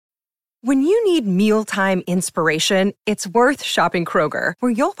When you need mealtime inspiration, it's worth shopping Kroger,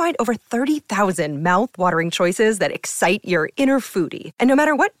 where you'll find over 30,000 mouth-watering choices that excite your inner foodie. And no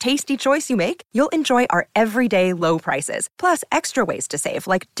matter what tasty choice you make, you'll enjoy our everyday low prices, plus extra ways to save,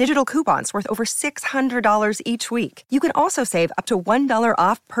 like digital coupons worth over $600 each week. You can also save up to $1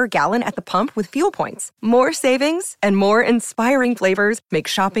 off per gallon at the pump with fuel points. More savings and more inspiring flavors make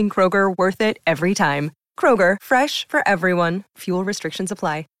shopping Kroger worth it every time. Kroger, fresh for everyone. Fuel restrictions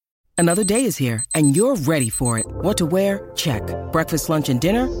apply. Another day is here, and you're ready for it. What to wear? Check. Breakfast, lunch, and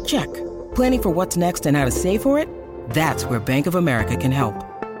dinner? Check. Planning for what's next and how to save for it? That's where Bank of America can help.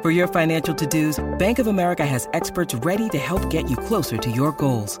 For your financial to-dos, Bank of America has experts ready to help get you closer to your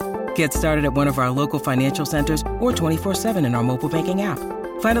goals. Get started at one of our local financial centers or 24/7 in our mobile banking app.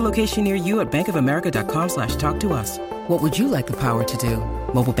 Find a location near you at bankofamerica.com/talktous. What would you like the power to do?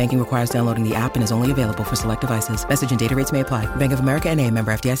 Mobile banking requires downloading the app and is only available for select devices. Message and data rates may apply. Bank of America N.A.,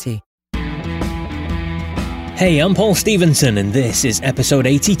 member FDIC. Hey, I'm Paul Stevenson, and this is episode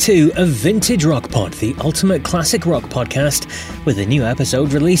 82 of Vintage Rock Pod, the ultimate classic rock podcast. With a new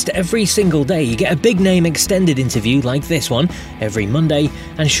episode released every single day, you get a big name extended interview like this one every Monday,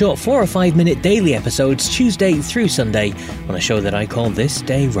 and short 4 or 5 minute daily episodes Tuesday through Sunday on a show that I call This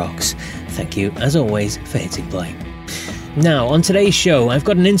Day Rocks. Thank you, as always, for hitting play. Now, on today's show, I've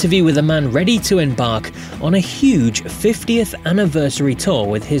got an interview with a man ready to embark on a huge 50th anniversary tour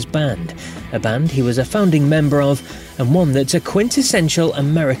with his band. A band he was a founding member of, and one that's a quintessential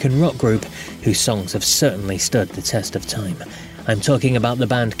American rock group whose songs have certainly stood the test of time. I'm talking about the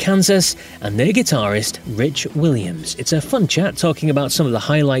band Kansas and their guitarist, Rich Williams. It's a fun chat talking about some of the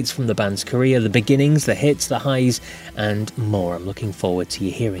highlights from the band's career, the beginnings, the hits, the highs, and more. I'm looking forward to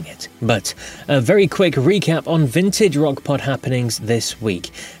you hearing it. But a very quick recap on Vintage Rock Pod happenings this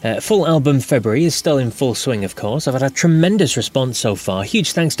week. Full album February is still in full swing, of course. I've had a tremendous response so far.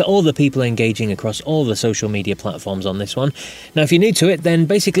 Huge thanks to all the people engaging across all the social media platforms on this one. Now, if you're new to it, then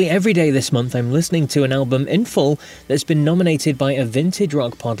basically every day this month I'm listening to an album in full that's been nominated by a Vintage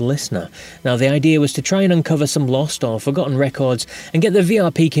Rock Pod listener. Now, the idea was to try and uncover some lost or forgotten records and get the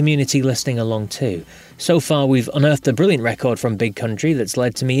VRP community listening along too. So far, we've unearthed a brilliant record from Big Country that's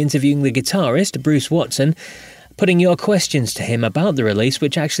led to me interviewing the guitarist, Bruce Watson, putting your questions to him about the release,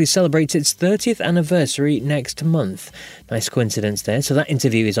 which actually celebrates its 30th anniversary next month. Nice coincidence there, so that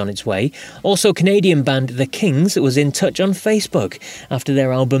interview is on its way. Also, Canadian band The Kings was in touch on Facebook after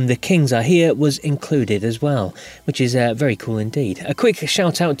their album The Kings Are Here was included as well, which is very cool indeed. A quick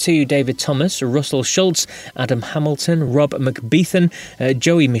shout out to David Thomas, Russell Schultz, Adam Hamilton, Rob McBeathan,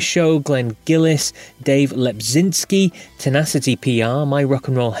 Joey Michaud, Glenn Gillis, Dave Lepzinski, Tenacity PR, My Rock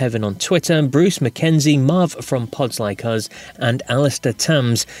and Roll Heaven on Twitter, Bruce McKenzie, Marv from Pods Like Us, and Alistair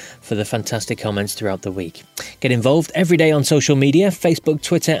Tams for the fantastic comments throughout the week. Get involved every day on social media, Facebook,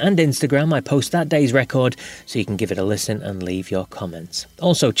 Twitter and Instagram. I post that day's record so you can give it a listen and leave your comments.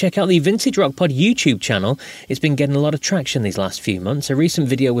 Also, check out the Vintage Rock Pod YouTube channel. It's been getting a lot of traction these last few months. A recent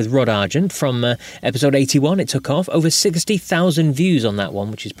video with Rod Argent from episode 81, it took off. Over 60,000 views on that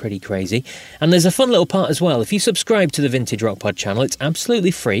one, which is pretty crazy. And there's a fun little part as well. If you subscribe to the Vintage Rock Pod channel, it's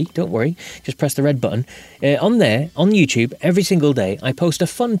absolutely free. Don't worry, just press the red button. On there, on YouTube, every single day, I post a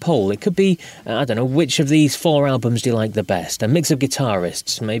fun poll. It could be, I don't know, which of these 4 albums do you like the best? A mix of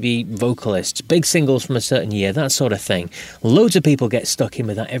guitarists, maybe vocalists, big singles from a certain year, that sort of thing. Loads of people get stuck in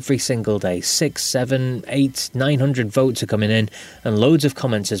with that every single day. 6, 7, 8, 900 votes are coming in, and loads of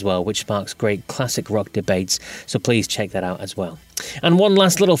comments as well, which sparks great classic rock debates. So please check that out as well. And one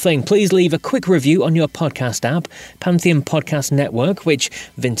last little thing, please leave a quick review on your podcast app. Pantheon Podcast Network, which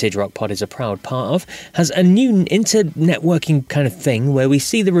Vintage Rock Pod is a proud part of, has a new inter-networking kind of thing where we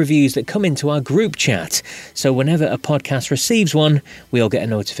see the reviews that come into our group chat. So whenever a podcast receives one, we all get a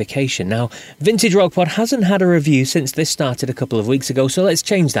notification. Now, Vintage Rock Pod hasn't had a review since this started a couple of weeks ago, so let's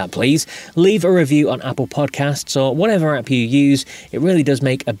change that, please. Leave a review on Apple Podcasts or whatever app you use. It really does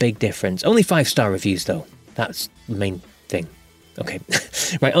make a big difference. Only 5-star reviews, though. That's the main thing. Okay,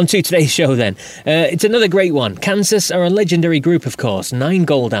 right, on to today's show then. It's another great one. Kansas are a legendary group, of course. 9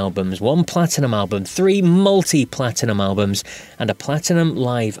 gold albums, 1 platinum album, 3 multi-platinum albums, and a platinum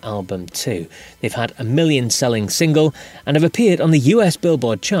live album too. They've had a million-selling single and have appeared on the US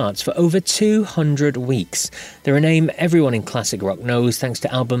Billboard charts for over 200 weeks. They're a name everyone in classic rock knows, thanks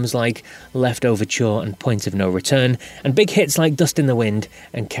to albums like Left Overture and Point of No Return, and big hits like Dust in the Wind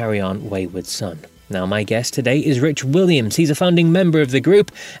and Carry On Wayward Son. Now, my guest today is Rich Williams. He's a founding member of the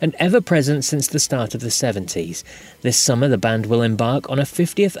group and ever present since the start of the 70s. This summer, the band will embark on a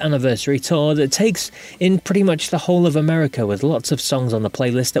 50th anniversary tour that takes in pretty much the whole of America, with lots of songs on the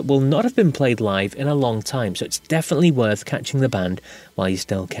playlist that will not have been played live in a long time, so it's definitely worth catching the band while you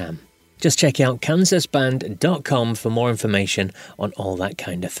still can. Just check out kansasband.com for more information on all that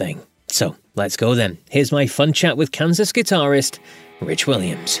kind of thing. So, let's go then. Here's my fun chat with Kansas guitarist Rich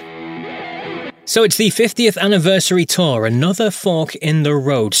Williams. So it's the 50th anniversary tour, another fork in the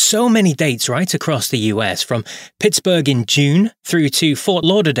road. So many dates right across the US, from Pittsburgh in June through to Fort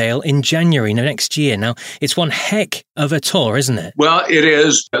Lauderdale in January next year. Now, it's one heck of a tour, isn't it? Well, it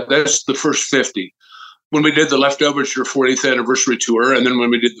is. That's the first 50. When we did the Left Overture 40th anniversary tour, and then when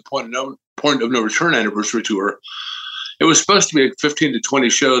we did the Point of No Return anniversary tour, it was supposed to be 15 to 20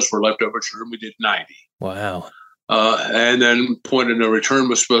 shows for Left Overture, and we did 90. Wow. And then Point of No Return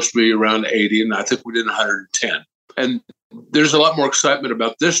was supposed to be around 80, and I think we did 110. And there's a lot more excitement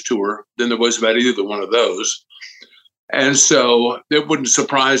about this tour than there was about either one of those. And so it wouldn't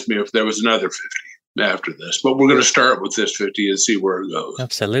surprise me if there was another 50 after this. But we're going to start with this 50 and see where it goes.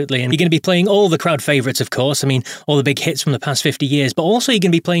 Absolutely. And you're going to be playing all the crowd favorites, of course. I mean, all the big hits from the past 50 years, but also you're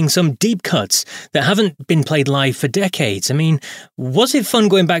going to be playing some deep cuts that haven't been played live for decades. I mean, was it fun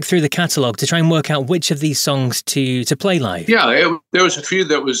going back through the catalogue to try and work out which of these songs to play live? Yeah, there was a few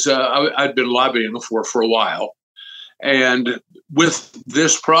that was I'd been lobbying for a while. And with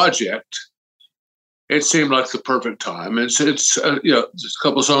this project, it seemed like the perfect time. It's a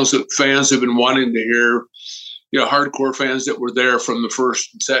couple of songs that fans have been wanting to hear, hardcore fans that were there from the first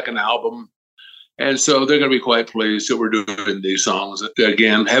and second album. And so they're going to be quite pleased that we're doing these songs.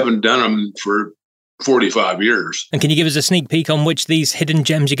 Again, haven't done them for 45 years. And can you give us a sneak peek on which these hidden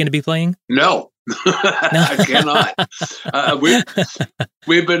gems you're going to be playing? No, I cannot.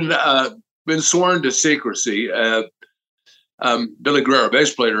 We've been sworn to secrecy. Billy Guerrero,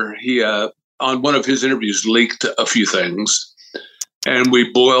 bass player, he on one of his interviews leaked a few things, and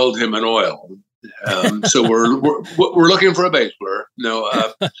we boiled him in oil. So we're looking for a bass player. No,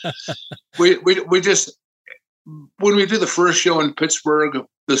 we just, when we do the first show in Pittsburgh,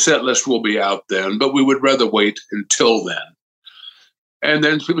 the set list will be out then, but we would rather wait until then. And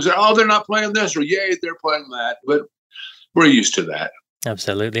then people say, "Oh, they're not playing this," or "Yay, they're playing that." But we're used to that.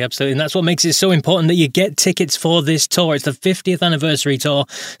 Absolutely, absolutely. And that's what makes it so important that you get tickets for this tour. It's the 50th anniversary tour.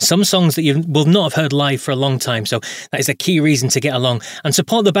 Some songs that you will not have heard live for a long time. So that is a key reason to get along and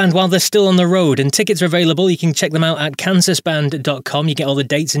support the band while they're still on the road. And tickets are available. You can check them out at kansasband.com. You get all the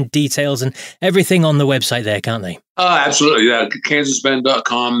dates and details and everything on the website there, can't they? Absolutely. Yeah,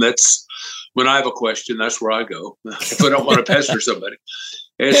 kansasband.com. That's when I have a question, that's where I go. If I don't want to pester somebody,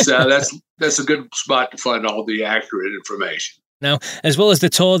 it's that's a good spot to find all the accurate information. Now, as well as the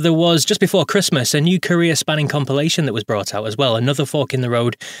tour, there was, just before Christmas, a new career-spanning compilation that was brought out as well. Another fork in the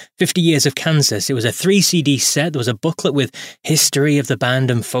road, 50 Years of Kansas. It was a 3-CD set. There was a booklet with history of the band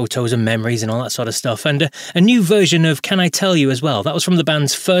and photos and memories and all that sort of stuff. And a new version of Can I Tell You as well. That was from the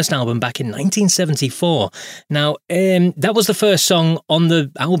band's first album back in 1974. Now, that was the first song on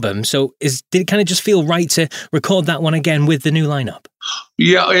the album. So did it kind of just feel right to record that one again with the new lineup?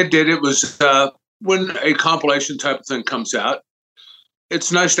 Yeah, it did. It was when a compilation type of thing comes out, it's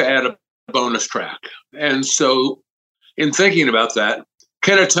nice to add a bonus track. And so in thinking about that,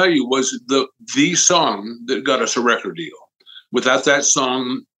 Can I Tell You was the song that got us a record deal. Without that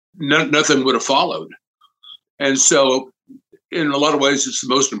song, nothing would have followed. And so in a lot of ways, it's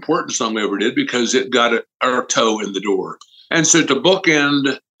the most important song we ever did because it got our toe in the door. And so to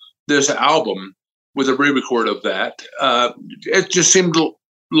bookend this album with a re-record of that, it just seemed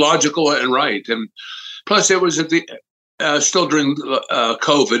logical and right. And plus it was at the still during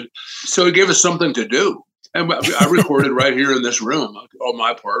COVID, so it gave us something to do. And I recorded right here in this room, all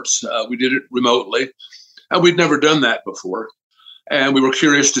my parts. We did it remotely, and we'd never done that before. And we were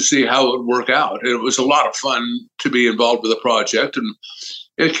curious to see how it would work out. And it was a lot of fun to be involved with the project, and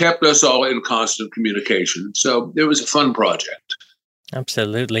it kept us all in constant communication. So it was a fun project.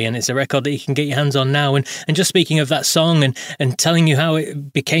 Absolutely, and it's a record that you can get your hands on now. And just speaking of that song and telling you how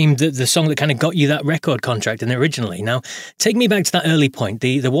it became the song that kind of got you that record contract and originally. Now, take me back to that early point,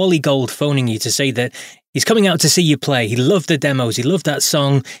 the Wally Gold phoning you to say that he's coming out to see you play. He loved the demos. He loved that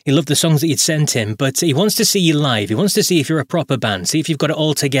song. He loved the songs that you'd sent him, but he wants to see you live. He wants to see if you're a proper band, see if you've got it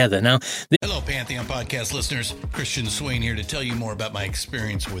all together. Now, hello, Pantheon podcast listeners. Christian Swain here to tell you more about my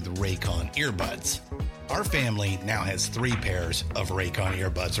experience with Raycon earbuds. Our family now has 3 pairs of Raycon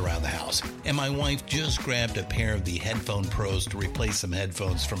earbuds around the house, and my wife just grabbed a pair of the Headphone Pros to replace some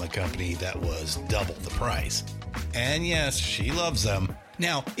headphones from a company that was double the price. And yes, she loves them.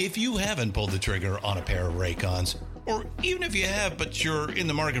 Now, if you haven't pulled the trigger on a pair of Raycons, or even if you have, but you're in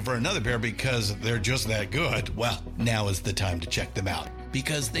the market for another pair because they're just that good, well, now is the time to check them out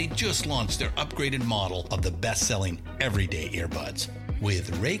because they just launched their upgraded model of the best-selling everyday earbuds. with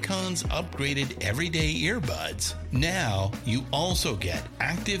Raycon's upgraded everyday earbuds. Now, you also get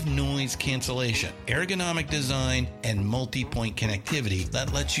active noise cancellation, ergonomic design, and multi-point connectivity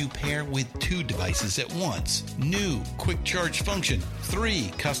that lets you pair with 2 devices at once. New quick charge function,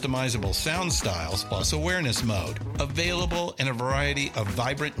 3 customizable sound styles, plus awareness mode. Available in a variety of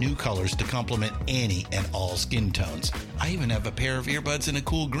vibrant new colors to complement any and all skin tones. I even have a pair of earbuds in a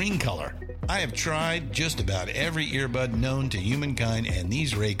cool green color. I have tried just about every earbud known to humankind, and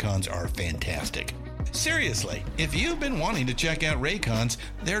these Raycons are fantastic. Seriously, if you've been wanting to check out Raycons,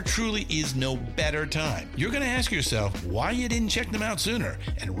 there truly is no better time. You're going to ask yourself why you didn't check them out sooner,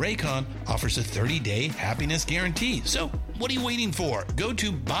 and Raycon offers a 30-day happiness guarantee. So what are you waiting for? Go to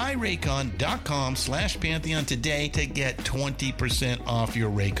buyraycon.com/Pantheon today to get 20% off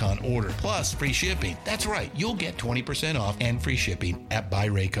your Raycon order, plus free shipping. That's right, you'll get 20% off and free shipping at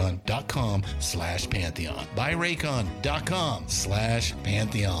buyraycon.com/Pantheon.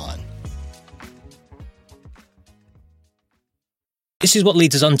 buyraycon.com/Pantheon. This is what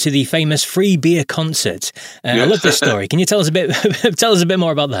leads us on to the famous free beer concert. I love this story. Can you tell us a bit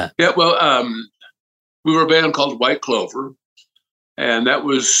more about that? Yeah, well, we were a band called White Clover, and that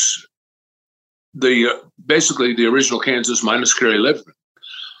was basically the original Kansas minus Kerry Livgren.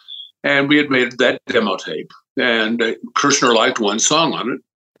 And we had made that demo tape, and Kirshner liked one song on it,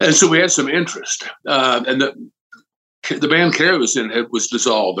 and so we had some interest. And the band Kerry was in was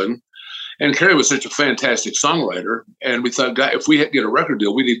dissolving. And Kerry was such a fantastic songwriter. And we thought, God, if we get a record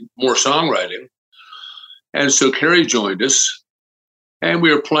deal, we need more songwriting. And so Kerry joined us, and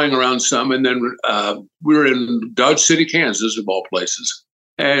we were playing around some. And then we were in Dodge City, Kansas, of all places,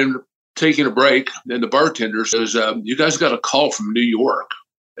 and taking a break. And the bartender says, you guys got a call from New York.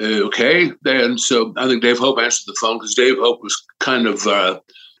 Okay. And so I think Dave Hope answered the phone, because Dave Hope was kind of our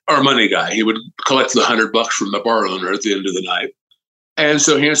money guy. He would collect the $100 from the bar owner at the end of the night. And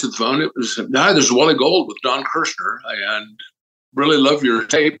so he answered the phone. It was, "Hi, there's Wally Gold with Don Kirshner, and really love your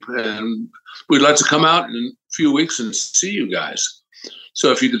tape. And we'd like to come out in a few weeks and see you guys.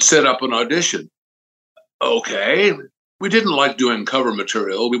 So if you could set up an audition." Okay. We didn't like doing cover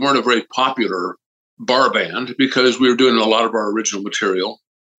material. We weren't a very popular bar band because we were doing a lot of our original material.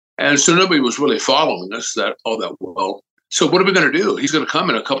 And so nobody was really following us all that well. So what are we going to do? He's going to come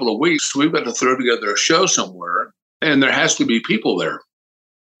in a couple of weeks. We've got to throw together a show somewhere, and there has to be people there.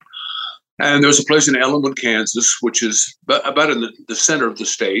 And there's a place in Ellenwood, Kansas, which is about in the center of the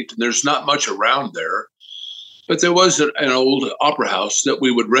state. And there's not much around there. But there was an old opera house that we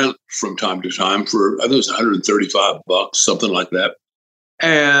would rent from time to time for, I think it was $135, something like that,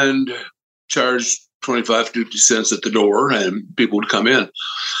 and charge 25, 50 cents at the door, and people would come in.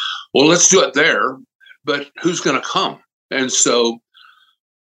 Well, let's do it there, but who's going to come? And so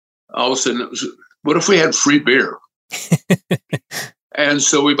all of a sudden, what if we had free beer? And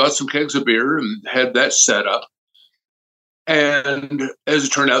so we bought some kegs of beer and had that set up. And as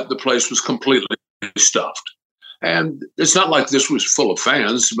it turned out, the place was completely stuffed. And it's not like this was full of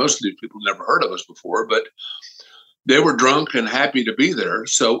fans. Most of these people never heard of us before, but they were drunk and happy to be there.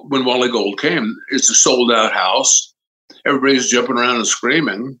 So when Wally Gold came, it's a sold-out house. Everybody's jumping around and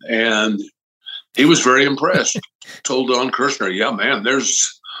screaming. And he was very impressed. Told Don Kirshner, "Yeah, man,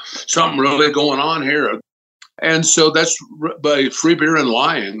 there's something really going on here." And so that's by free beer and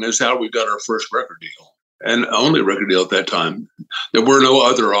lying is how we got our first record deal, and only record deal at that time. There were no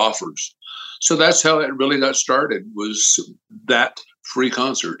other offers. So that's how it really got started, was that free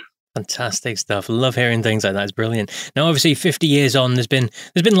concert. Fantastic stuff. Love hearing things like that. It's brilliant. Now, obviously, 50 years on, there's been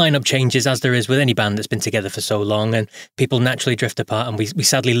lineup changes, as there is with any band that's been together for so long, and people naturally drift apart, and we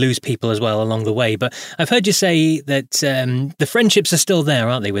sadly lose people as well along the way. But I've heard you say that the friendships are still there,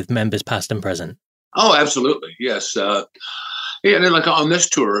 aren't they, with members past and present? Oh, absolutely. Yes. And then, like on this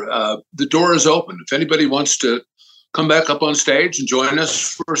tour, the door is open. If anybody wants to come back up on stage and join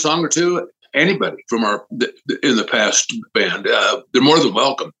us for a song or two, anybody from in the past band, they're more than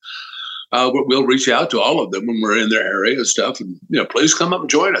welcome. We'll reach out to all of them when we're in their area and stuff, and please come up and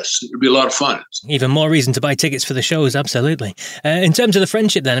join us. It'll be a lot of fun. Even more reason to buy tickets for the shows. Absolutely. In terms of the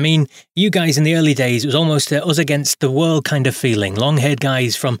friendship, then, I mean, you guys in the early days, it was almost us against the world kind of feeling. Long-haired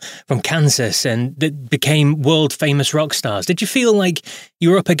guys from Kansas, and that became world famous rock stars. Did you feel like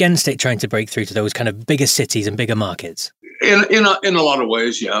you were up against it, trying to break through to those kind of bigger cities and bigger markets? In a lot of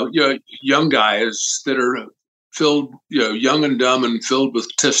ways, yeah. Young guys that are filled, young and dumb and filled with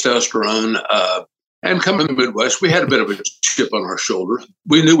testosterone. And coming from the Midwest, we had a bit of a chip on our shoulder.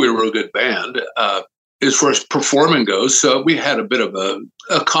 We knew we were a good band as far as performing goes. So we had a bit of a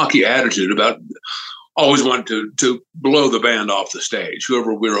cocky attitude about always wanting to blow the band off the stage,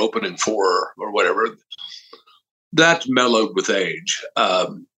 whoever we were opening for or whatever. that mellowed with age.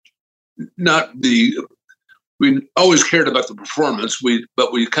 We always cared about the performance,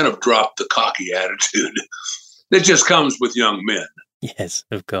 but we kind of dropped the cocky attitude that just comes with young men. Yes,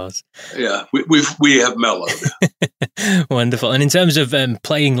 of course. Yeah, we have mellowed. Wonderful. And in terms of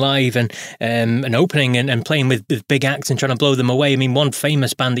playing live and opening and playing with big acts and trying to blow them away, I mean, one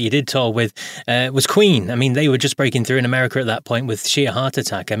famous band that you did tour with was Queen. I mean, they were just breaking through in America at that point with Sheer Heart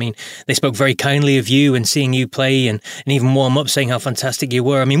Attack. I mean, they spoke very kindly of you and seeing you play and even warm up, saying how fantastic you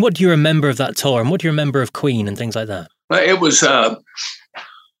were. I mean, what do you remember of that tour and what do you remember of Queen and things like that? It was,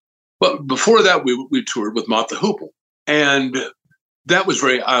 but before that, we toured with Mott the Hoople. And that was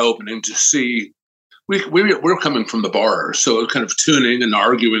very eye-opening to see. We're coming from the bar, so it was kind of tuning and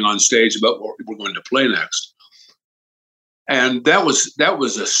arguing on stage about what we're going to play next. And that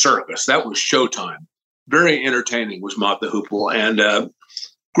was a circus. That was showtime. Very entertaining was Mott the Hoople, and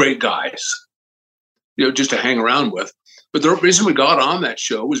great guys, just to hang around with. But the reason we got on that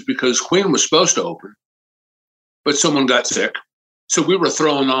show was because Queen was supposed to open, but someone got sick. So we were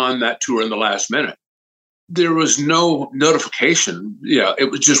thrown on that tour in the last minute. There was no notification. Yeah, it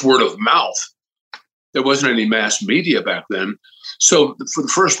was just word of mouth. There wasn't any mass media back then. So for the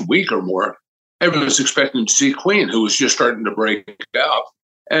first week or more, everyone was expecting to see Queen, who was just starting to break out.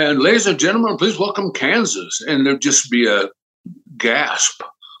 And ladies and gentlemen, please welcome Kansas. And there'd just be a gasp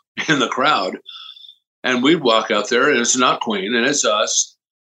in the crowd. And we'd walk out there, and it's not Queen, and it's us.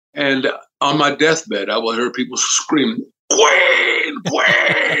 And on my deathbed, I will hear people scream, Queen,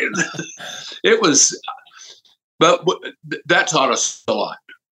 Queen. It was... But that taught us a lot.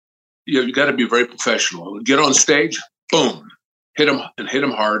 You got to be very professional. Get on stage, boom, hit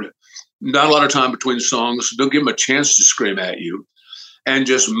them hard. Not a lot of time between songs. Don't give them a chance to scream at you, and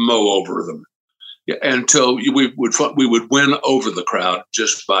just mow over them until we would win over the crowd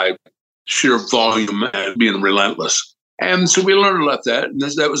just by sheer volume and being relentless. And so we learned about that, and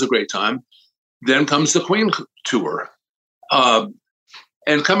that was a great time. Then comes the Queen tour.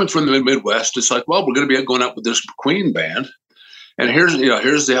 And coming from the Midwest, it's like, well, we're going to be going out with this Queen band, and here's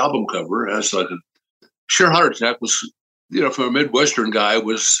the album cover. And it's like, Sheer Heart Attack was, from a Midwestern guy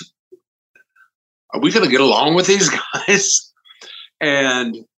was, are we going to get along with these guys?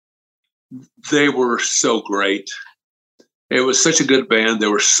 And they were so great. It was such a good band. They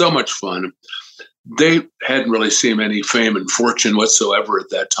were so much fun. They hadn't really seen any fame and fortune whatsoever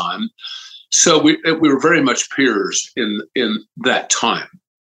at that time. So we were very much peers in that time.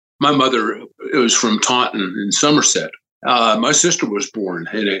 My mother was from Taunton in Somerset. My sister was born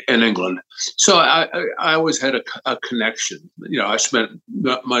in England. So I always had a connection. I spent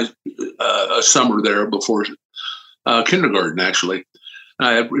my a summer there before kindergarten, actually.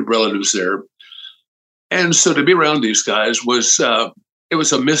 I had relatives there. And so to be around these guys was, it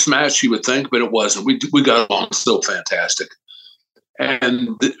was a mismatch, you would think, but it wasn't. We got along so fantastic.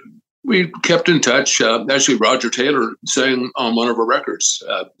 And we kept in touch. Actually, Roger Taylor sang on one of our records,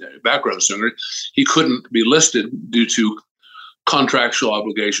 background singer. He couldn't be listed due to contractual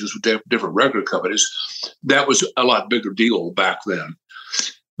obligations with different record companies. That was a lot bigger deal back then.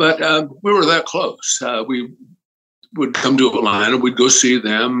 But we were that close. We would come to Atlanta. We'd go see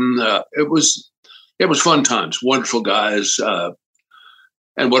them. It was fun times. Wonderful guys,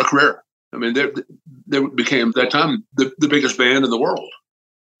 and what a career! I mean, they became that time the biggest band in the world.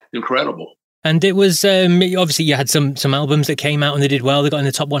 Incredible. And it was, obviously you had some albums that came out and they did well, they got in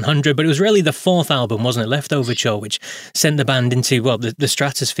the top 100, but it was really the fourth album, wasn't it, Leftoverture, which sent the band into, the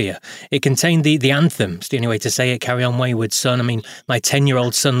stratosphere. It contained the anthem, it's the only way to say it, Carry On Wayward Son. I mean, my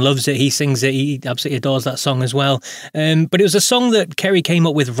 10-year-old son loves it, he sings it, he absolutely adores that song as well. But it was a song that Kerry came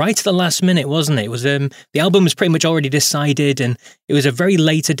up with right at the last minute, wasn't it? It was the album was pretty much already decided, and it was a very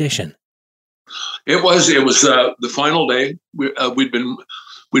late edition. It was the final day.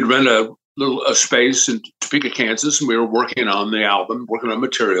 We'd rent a space in Topeka, Kansas, and we were working on the album, working on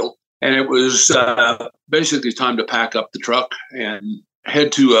material. And it was basically time to pack up the truck and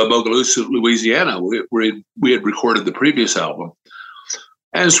head to Bogalusa, Louisiana, where we had recorded the previous album.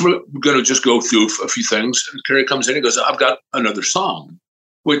 And so we're going to just go through a few things. And Kerry comes in and goes, I've got another song,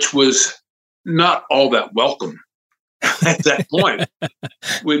 which was not all that welcome at that point.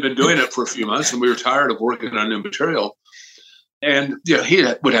 We'd been doing it for a few months, and we were tired of working on new material. And he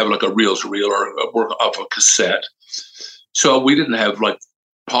would have like a reel-to-reel or work off a cassette. So we didn't have like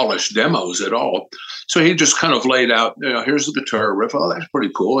polished demos at all. So he just kind of laid out, here's the guitar riff. Oh, that's pretty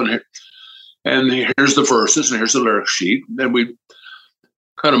cool. And here's the verses, and here's the lyric sheet. And we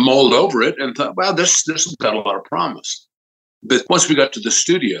kind of mulled over it and thought, wow, this has got a lot of promise. But once we got to the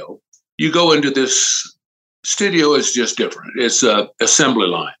studio, you go into this studio is just different. It's a assembly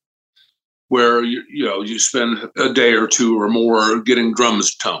line. where you spend a day or two or more getting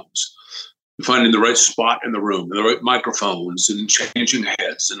drums tones, finding the right spot in the room, and the right microphones, and changing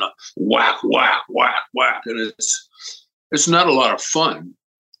heads, and whack, whack, whack, whack, and it's not a lot of fun.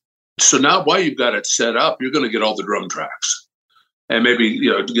 So now, while you've got it set up, you're going to get all the drum tracks, and maybe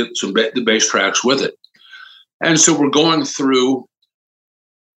to get some the bass tracks with it. And so we're going through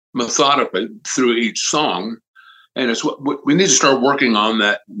methodically through each song, and it's what we need to start working on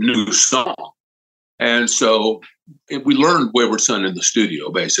that new song. And so we learned Wayward Son in the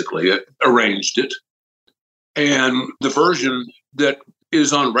studio, basically. It arranged it. And the version that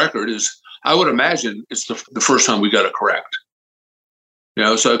is on record is, I would imagine, it's the first time we got it correct.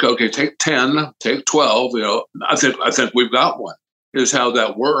 So okay, take 10, take 12. I think we've got one, is how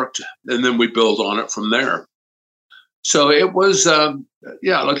that worked. And then we build on it from there. So it was,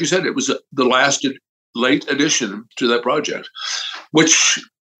 like you said, it was the late addition to that project, which,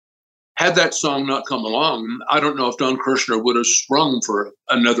 had that song not come along, I don't know if Don Kirshner would have sprung for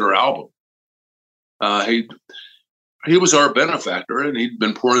another album. He was our benefactor, and he'd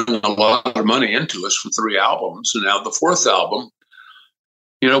been pouring a lot of money into us for 3 albums. And now the 4th album,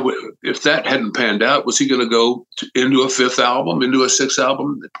 if that hadn't panned out, was he going to go into a 5th album, into a 6th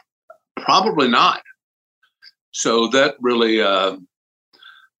album? Probably not. So that really,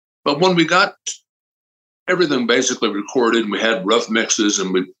 but when we got everything basically recorded, and we had rough mixes,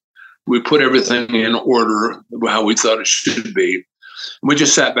 and we put everything in order how we thought it should be, and we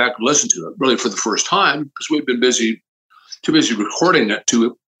just sat back and listened to it really for the first time, because we'd been too busy recording it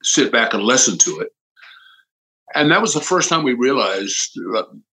to sit back and listen to it. And that was the first time we realized,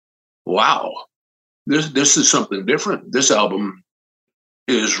 wow, this is something different. This album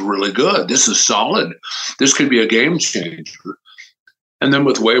is really good. This is solid. This could be a game changer. And then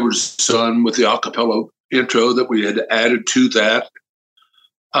with Wayward Son, with the a cappella intro that we had added to that,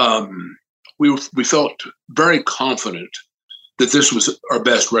 we felt very confident that this was our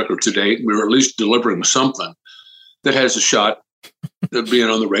best record to date. We were at least delivering something that has a shot of being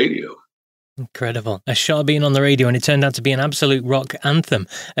on the radio. Incredible. A shot of being on the radio, and it turned out to be an absolute rock anthem.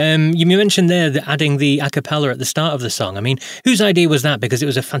 You mentioned there that adding the a cappella at the start of the song. I mean, whose idea was that? Because it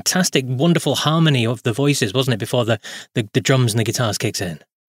was a fantastic, wonderful harmony of the voices, wasn't it, before the drums and the guitars kicks in?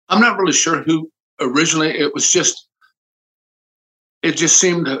 I'm not really sure who originally. It just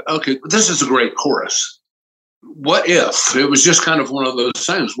seemed, okay, this is a great chorus. What if? It was just kind of one of those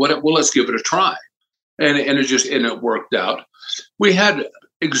things. Well, let's give it a try. And it worked out. We had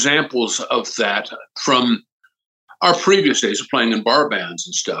examples of that from our previous days of playing in bar bands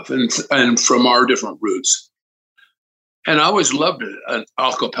and stuff, and from our different roots. And I always loved an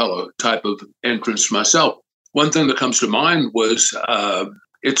a cappella type of entrance myself. One thing that comes to mind was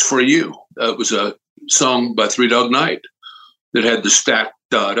It's For You. It was a song by Three Dog Night that had the stacked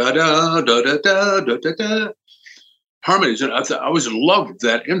da-da-da-da-da-da-da-da harmonies. And I always loved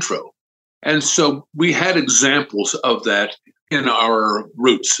that intro. And so we had examples of that in our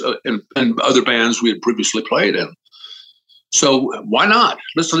roots and other bands we had previously played in. So why not?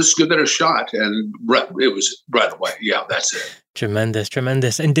 Let's give it a shot. And it was right away. Yeah, that's it. Tremendous,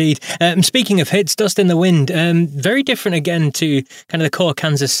 tremendous indeed. Speaking of hits, Dust in the Wind, very different again to kind of the core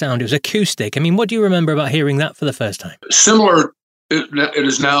Kansas sound. It was acoustic. I mean, what do you remember about hearing that for the first time? Similar, it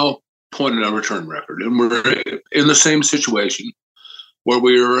is now Point of No Return record. And we're in the same situation where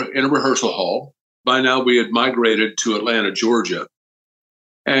we were in a rehearsal hall. By now we had migrated to Atlanta, Georgia.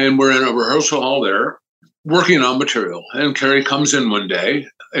 And we're in a rehearsal hall there working on material. And Kerry comes in one day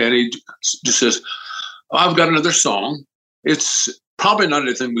and he just says, I've got another song. It's probably not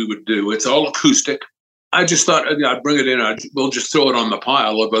anything we would do. It's all acoustic. I just thought I'd bring it in. We'll just throw it on the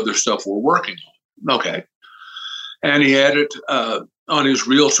pile of other stuff we're working on. Okay. And he had it on his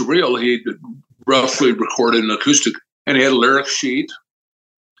reel-to-reel. He roughly recorded an acoustic, and he had a lyric sheet.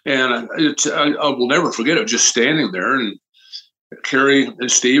 And I will never forget it, just standing there. And Kerry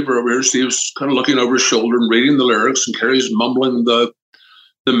and Steve are over here. Steve's kind of looking over his shoulder and reading the lyrics, and Kerry's mumbling the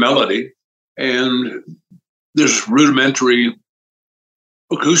melody. And this rudimentary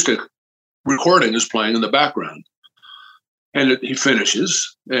acoustic recording is playing in the background. And he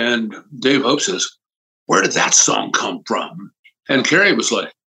finishes, and Dave Hope says, where did that song come from? And Kerry was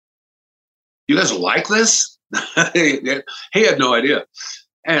like, you guys like this? He had no idea.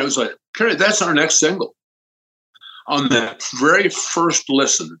 And it was like, Kerry, that's our next single. On that very first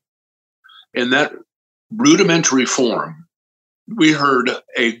listen, in that rudimentary form, we heard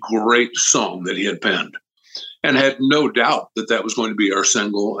a great song that he had penned, and had no doubt that that was going to be our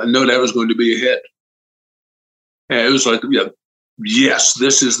single, and no doubt it was going to be a hit. And it was like, yeah, yes,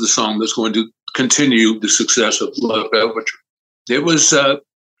 this is the song that's going to continue the success of Love Overture. It was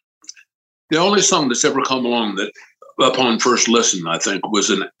The only song that's ever come along that, upon first listen, I think, was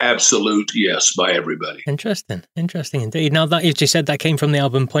an absolute yes by everybody. Interesting indeed. Now, that, as you said, that came from the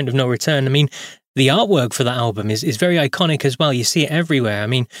album Point of No Return. I mean, the artwork for that album is very iconic as well. You see it everywhere. I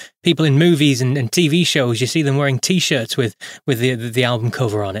mean, people in movies and TV shows, you see them wearing T-shirts with the album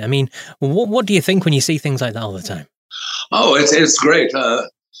cover on it. I mean, what do you think when you see things like that all the time? Oh, it's great.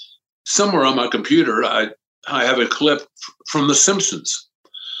 Somewhere on my computer, I have a clip from The Simpsons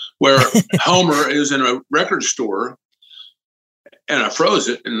where Homer is in a record store, and I froze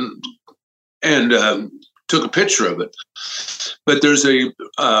it and took a picture of it. But there's the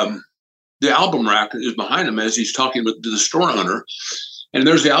album rack is behind him as he's talking to the store owner, and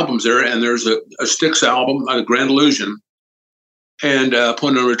there's the albums there, and there's a Styx album, a Grand Illusion, and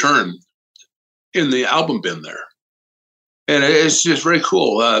Point of No Return in the album bin there. And it's just very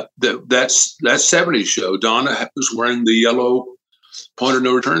cool. That 70s show, Donna was wearing the yellow Point of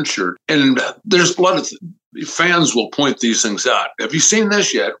No Return shirt. And there's a lot of fans will point these things out. Have you seen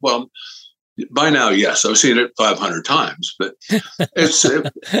this yet? Well, by now, yes. I've seen it 500 times, but it's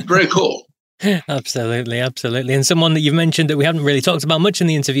very cool. Absolutely. And someone that you've mentioned that we haven't really talked about much in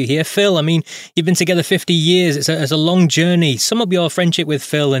the interview here, Phil. I mean, you've been together 50 years. It's a long journey. Sum up your friendship with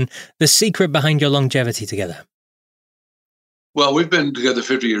Phil and the secret behind your longevity together. Well, we've been together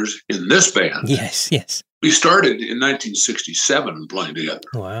 50 years in this band. Yes. We started in 1967 playing together.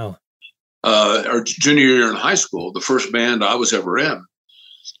 Wow. Our junior year in high school, the first band I was ever in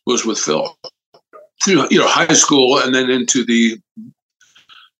was with Phil. Through high school and then into the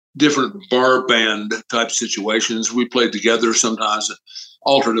different bar band type situations. We played together sometimes,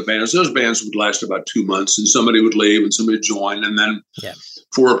 alternate bands. Those bands would last about 2 months, and somebody would leave and somebody would join, and then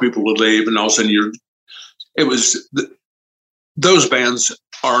 4 people would leave, and all of a sudden those bands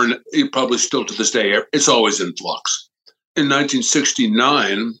are probably still to this day, it's always in flux. In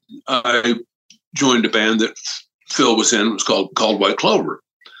 1969, I joined a band that Phil was in. It was called White Clover.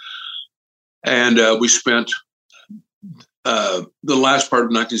 And we spent the last part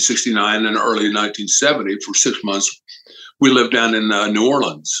of 1969 and early 1970 for 6 months. We lived down in New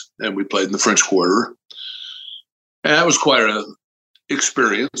Orleans, and we played in the French Quarter. And that was quite an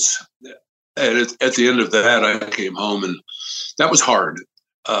experience. And at the end of that, I came home, and that was hard.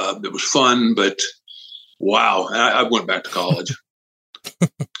 It was fun, but wow, I went back to college.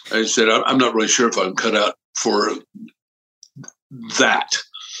 I said, I'm not really sure if I'm cut out for that.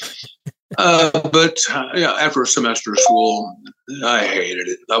 But after a semester of school, I hated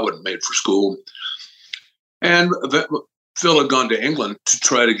it. I wasn't made for school. And Phil had gone to England to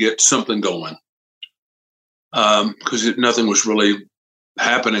try to get something going because nothing was really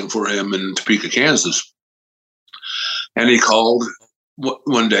happening for him in Topeka, Kansas. And he called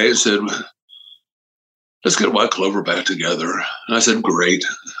one day and said, let's get White Clover back together. And I said, great.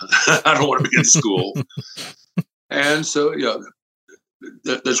 I don't want to be in school. And so,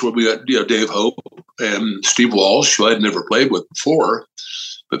 that's where we got Dave Hope and Steve Walsh, who I'd never played with before,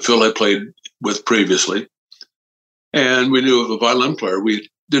 but Phil had played with previously. And we knew of a violin player. We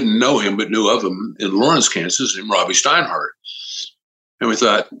didn't know him, but knew of him in Lawrence, Kansas, named Robbie Steinhardt. And we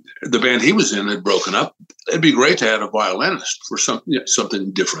thought the band he was in had broken up. It'd be great to add a violinist for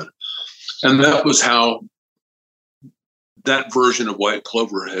something different. And that was how that version of White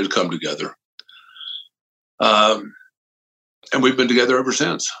Clover had come together. And we've been together ever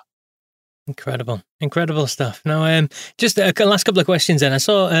since. Incredible stuff. Now, just a last couple of questions then. I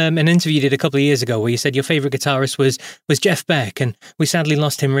saw an interview you did a couple of years ago where you said your favourite guitarist was Jeff Beck, and we sadly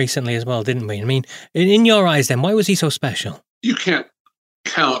lost him recently as well, didn't we? I mean, in your eyes then, why was he so special? You can't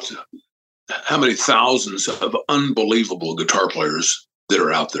count how many thousands of unbelievable guitar players that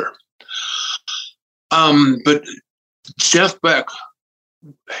are out there. But Jeff Beck,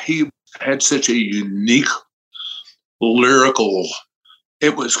 he had such a unique lyrical,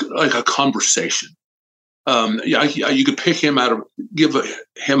 it was like a conversation. You could pick him out of, give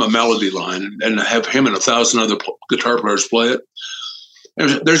him a melody line and have him and 1,000 other guitar players play it.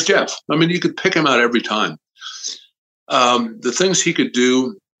 There's Jeff. I mean, you could pick him out every time. The things he could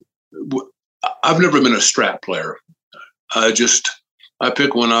do, I've never been a Strat player. I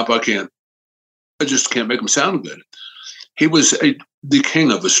pick one up, I just can't make him sound good. He was the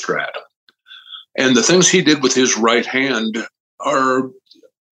king of the Strat. And the things he did with his right hand are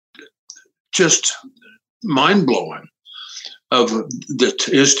just mind-blowing of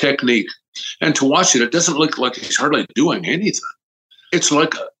his technique. And to watch it, it doesn't look like he's hardly doing anything. It's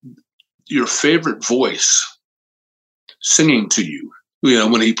like your favorite voice singing to you.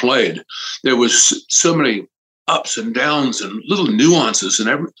 When he played, there was so many ups and downs and little nuances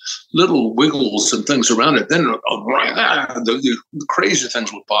and little wiggles and things around it. Then the crazy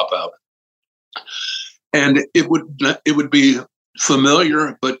things would pop out. And it would be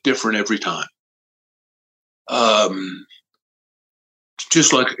familiar but different every time.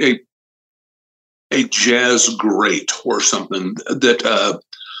 Just like a jazz great or something that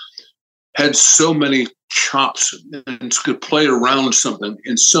had so many chops and could play around something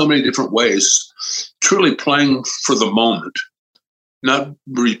in so many different ways, truly playing for the moment, not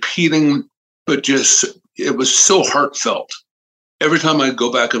repeating, but just, it was so heartfelt. Every time I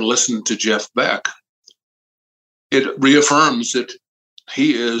go back and listen to Jeff Beck, it reaffirms that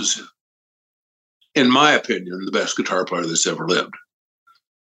he is, in my opinion, the best guitar player that's ever lived.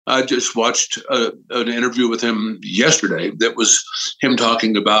 I just watched an interview with him yesterday that was him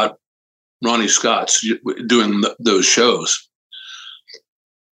talking about Ronnie Scott's doing those shows.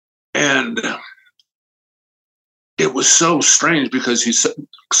 And it was so strange because he's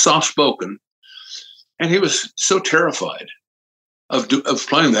soft-spoken and he was so terrified of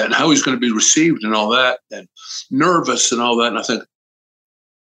playing that and how he's going to be received and all that, and nervous and all that. And I think,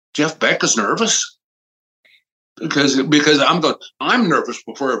 Jeff Beck is nervous? Because I'm nervous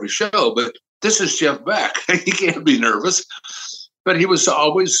before every show, but this is Jeff Beck. He can't be nervous. But he was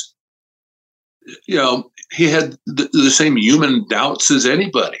always, he had the same human doubts as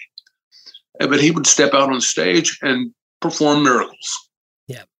anybody. But he would step out on stage and perform miracles.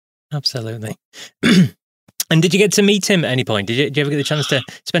 Yeah, absolutely. And did you get to meet him at any point? Did you ever get the chance to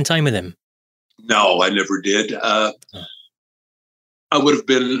spend time with him? No, I never did. I would have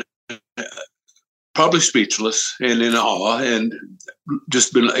been probably speechless and in awe and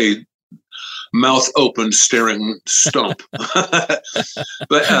just been a mouth open staring stump. But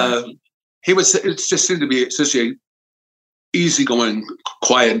it just seemed to be such a easygoing,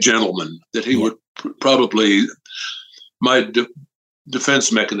 quiet gentleman that he would probably, my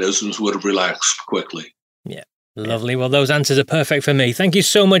defense mechanisms would have relaxed quickly. Yeah. Lovely. Well, those answers are perfect for me. Thank you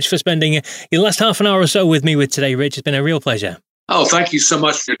so much for spending your last half an hour or so with me today, Rich. It's been a real pleasure. Oh, thank you so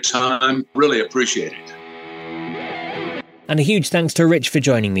much for your time. Really appreciate it. And a huge thanks to Rich for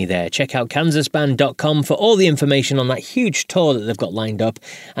joining me there. Check out kansasband.com for all the information on that huge tour that they've got lined up.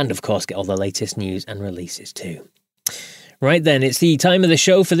 And of course, get all the latest news and releases too. Right then, it's the time of the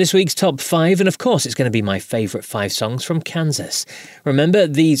show for this week's Top 5, and of course it's going to be my favourite 5 songs from Kansas. Remember,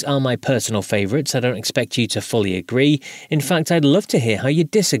 these are my personal favourites. I don't expect you to fully agree. In fact, I'd love to hear how you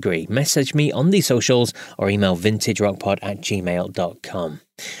disagree. Message me on the socials or email vintagerockpod@gmail.com.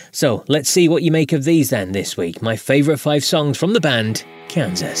 So, let's see what you make of these then this week. My favourite 5 songs from the band,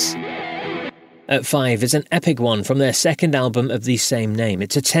 Kansas. At 5 is an epic one from their second album of the same name.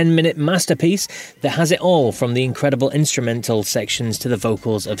 It's a 10-minute masterpiece that has it all, from the incredible instrumental sections to the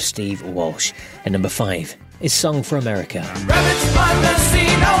vocals of Steve Walsh. And number 5 is Song for America. Rabbits find the sea,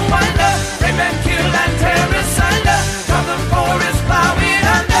 no wonder. Rape and kill and tear asunder. From the forest plowing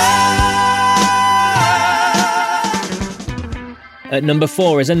under. At number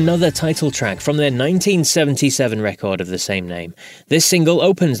 4 is another title track from their 1977 record of the same name. This single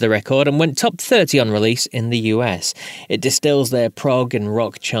opens the record and went top 30 on release in the US. It distills their prog and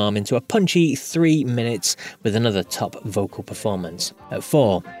rock charm into a punchy 3 minutes with another top vocal performance. At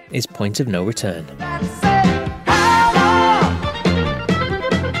 4 is Point of No Return.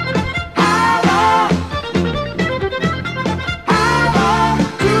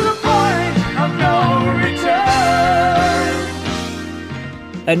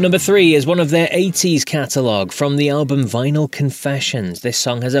 At number 3 is one of their 80s catalogue from the album Vinyl Confessions. This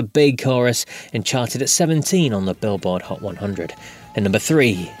song has a big chorus and charted at 17 on the Billboard Hot 100. And number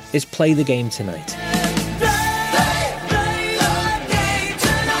 3 is Play the Game Tonight.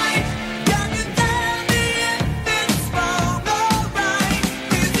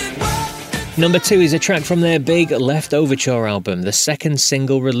 Number 2 is a track from their big Left Overture album, the second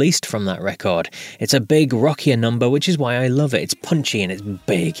single released from that record. It's a big, rockier number, which is why I love it. It's punchy and it's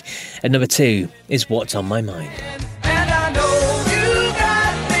big. At number 2 is What's on My Mind.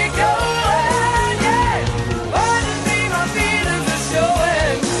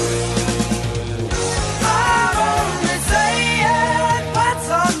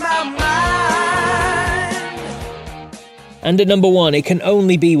 And at number 1, it can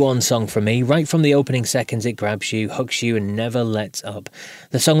only be one song for me. Right from the opening seconds, it grabs you, hooks you, and never lets up.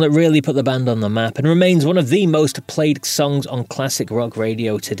 The song that really put the band on the map and remains one of the most played songs on classic rock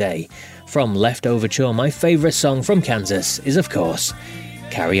radio today. From Left Overture, my favourite song from Kansas is, of course,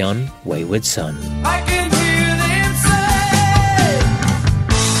 Carry On, Wayward Son. I can hear them say,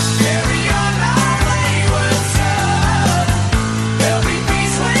 carry on, wayward son. There'll be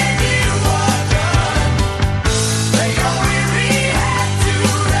peace when you are done. Lay your weary head to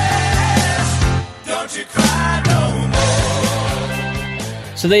rest. Don't you cry no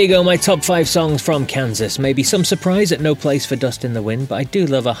more. So there you go, my top 5 songs from Kansas. Maybe some surprise at No Place for Dust in the Wind, but I do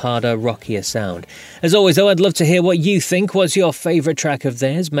love a harder, rockier sound. As always, though, I'd love to hear what you think. What's your favourite track of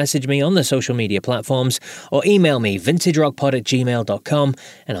theirs? Message me on the social media platforms or email me vintagerockpod@gmail.com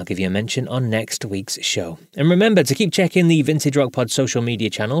and I'll give you a mention on next week's show. And remember to keep checking the Vintage Rock Pod social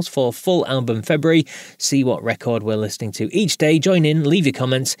media channels for full album February. See what record we're listening to each day. Join in, leave your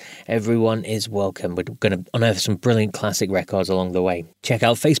comments. Everyone is welcome. We're going to unearth some brilliant classic records along the way. Check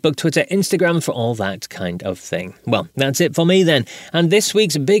out Facebook, Twitter, Instagram for all that kind of thing. Well, that's it for me then, and this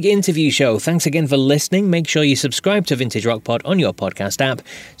week's big interview show. Thanks again for listening. Make sure you subscribe to Vintage Rock Pod on your podcast app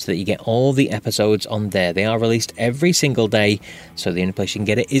so that you get all the episodes on there. They are released every single day, so the only place you can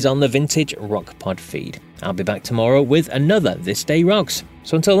get it is on the Vintage Rock Pod feed. I'll be back tomorrow with another This Day Rocks.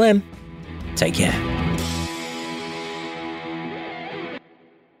 So until then, take care.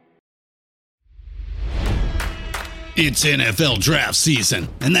 It's NFL draft season,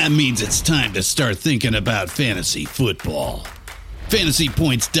 and that means it's time to start thinking about fantasy football.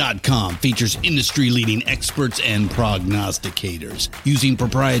 FantasyPoints.com features industry-leading experts and prognosticators using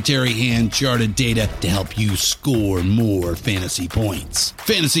proprietary hand-charted data to help you score more fantasy points.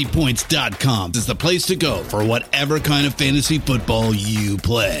 FantasyPoints.com is the place to go for whatever kind of fantasy football you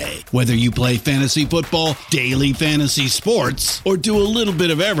play. Whether you play fantasy football, daily fantasy sports, or do a little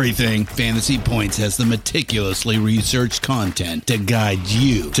bit of everything, Fantasy Points has the meticulously researched content to guide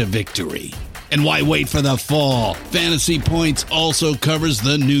you to victory. And why wait for the fall? Fantasy Points also covers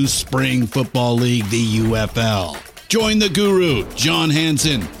the new spring football league, the UFL. Join the guru, John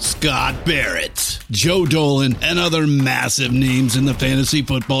Hansen, Scott Barrett, Joe Dolan, and other massive names in the fantasy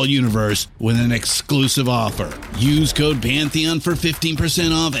football universe with an exclusive offer. Use code Pantheon for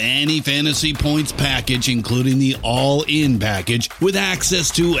 15% off any Fantasy Points package, including the all-in package, with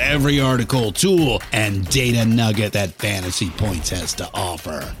access to every article, tool, and data nugget that Fantasy Points has to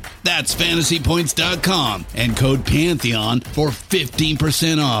offer. That's FantasyPoints.com and code Pantheon for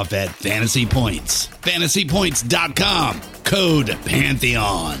 15% off at Fantasy Points. FantasyPoints.com, code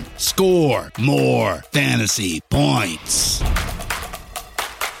Pantheon. Score more fantasy points.